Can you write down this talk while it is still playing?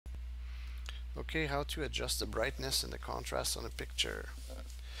Okay, how to adjust the brightness and the contrast on a picture.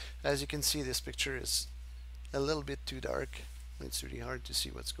 As you can see, this picture is a little bit too dark. It's really hard to see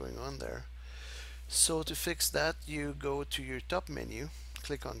what's going on there. So to fix that, you go to your top menu,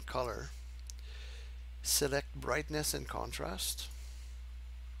 click on color, select brightness and contrast.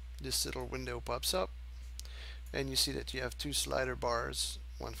 This little window pops up and you see that you have two slider bars,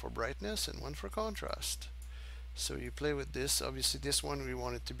 one for brightness and one for contrast. So you play with this. Obviously this one we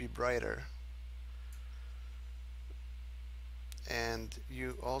want it to be brighter, and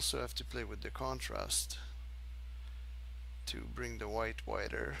you also have to play with the contrast to bring the white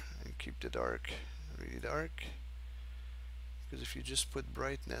whiter and keep the dark really dark, because if you just put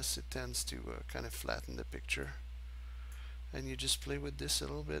brightness it tends to kind of flatten the picture. And you just play with this a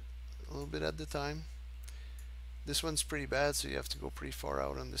little bit at the time. This one's pretty bad, so you have to go pretty far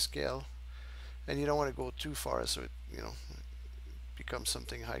out on the scale, and you don't want to go too far so it becomes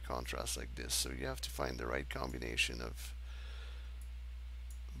something high contrast like this. So you have to find the right combination of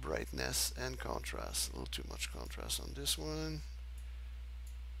brightness and contrast. A little too much contrast on this one,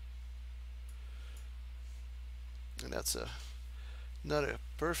 and that's not a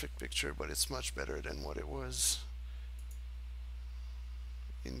perfect picture, but it's much better than what it was.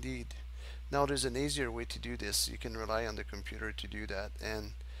 Indeed. Now there's an easier way to do this. You can rely on the computer to do that,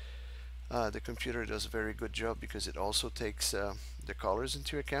 and the computer does a very good job because it also takes the colors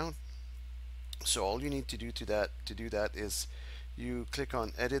into account. So all you need to do to do that is you click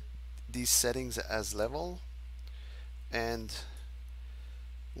on edit these settings as level, and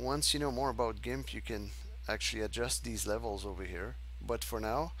once you know more about GIMP you can actually adjust these levels over here. But for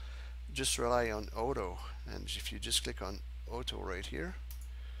now, just rely on auto, and if you just click on auto right here,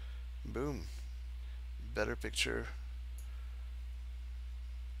 boom, better picture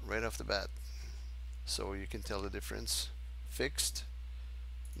right off the bat. So you can tell the difference, fixed,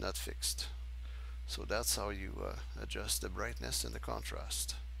 not fixed. So that's how you adjust the brightness and the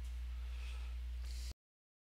contrast.